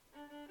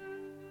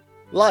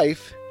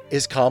Life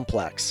is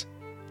complex.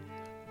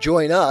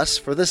 Join us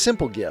for the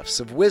simple gifts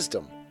of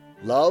wisdom,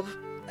 love,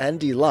 and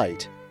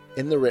delight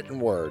in the written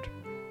word.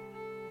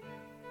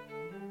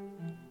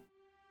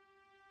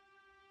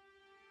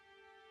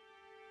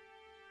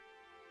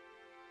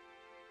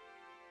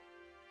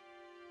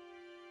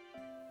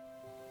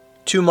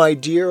 To My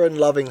Dear and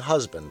Loving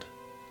Husband,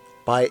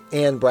 by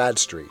Anne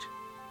Bradstreet.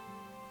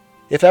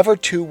 If ever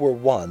two were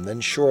one,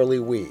 then surely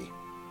we.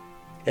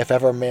 If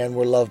ever man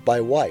were loved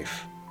by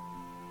wife,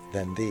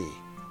 then thee.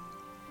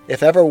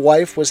 If ever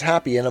wife was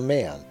happy in a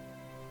man,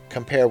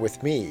 compare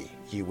with me,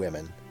 ye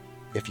women,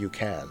 if you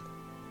can.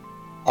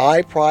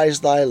 I prize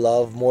thy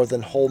love more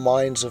than whole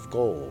mines of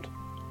gold,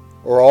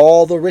 or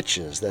all the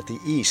riches that the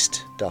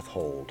East doth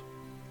hold.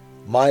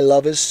 My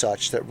love is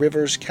such that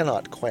rivers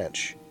cannot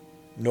quench,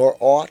 nor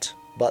aught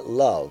but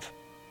love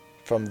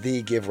from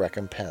thee give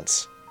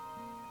recompense.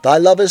 Thy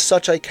love is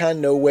such I can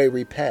no way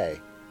repay.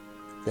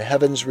 The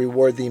heavens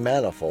reward thee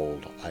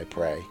manifold, I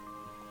pray.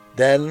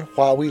 Then,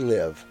 while we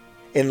live,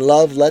 in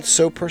love let's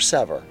so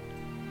persever,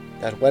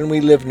 that when we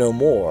live no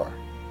more,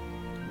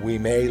 we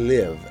may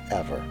live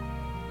ever.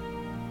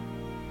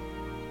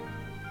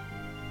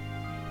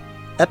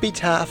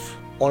 Epitaph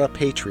on a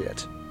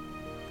Patriot,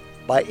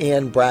 by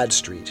Anne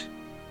Bradstreet.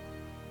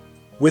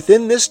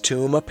 Within this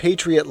tomb a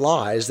patriot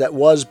lies that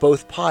was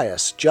both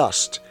pious,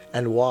 just,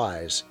 and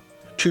wise,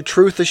 to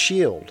truth a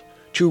shield,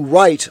 to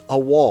right a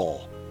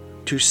wall,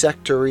 to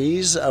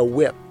sectaries a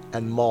whip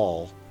and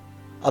maul,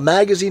 a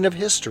magazine of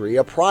history,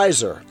 a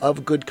prizer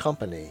of good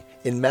company,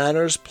 in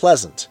manners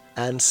pleasant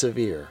and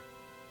severe.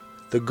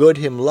 The good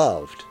him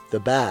loved, the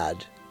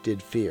bad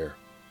did fear.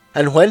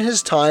 And when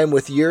his time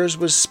with years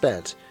was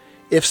spent,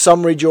 if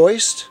some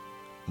rejoiced,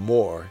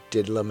 more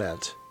did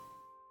lament.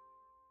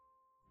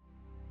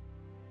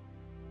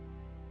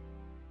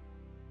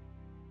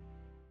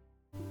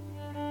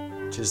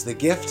 'Tis the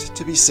gift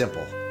to be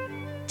simple,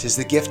 'tis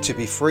the gift to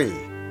be free,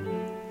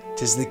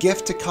 'tis the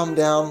gift to come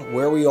down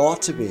where we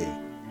ought to be.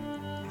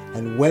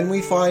 And when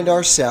we find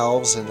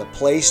ourselves in the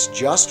place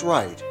just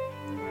right,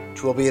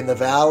 'twill be in the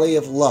valley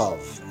of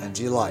love and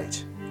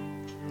delight.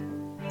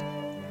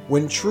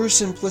 When true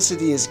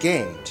simplicity is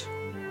gained,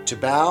 to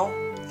bow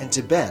and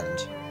to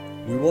bend,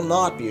 we will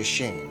not be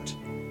ashamed.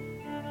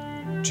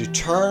 To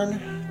turn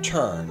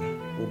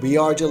will be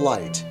our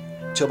delight,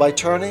 till by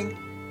turning,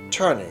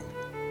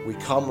 we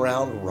come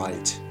round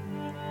right.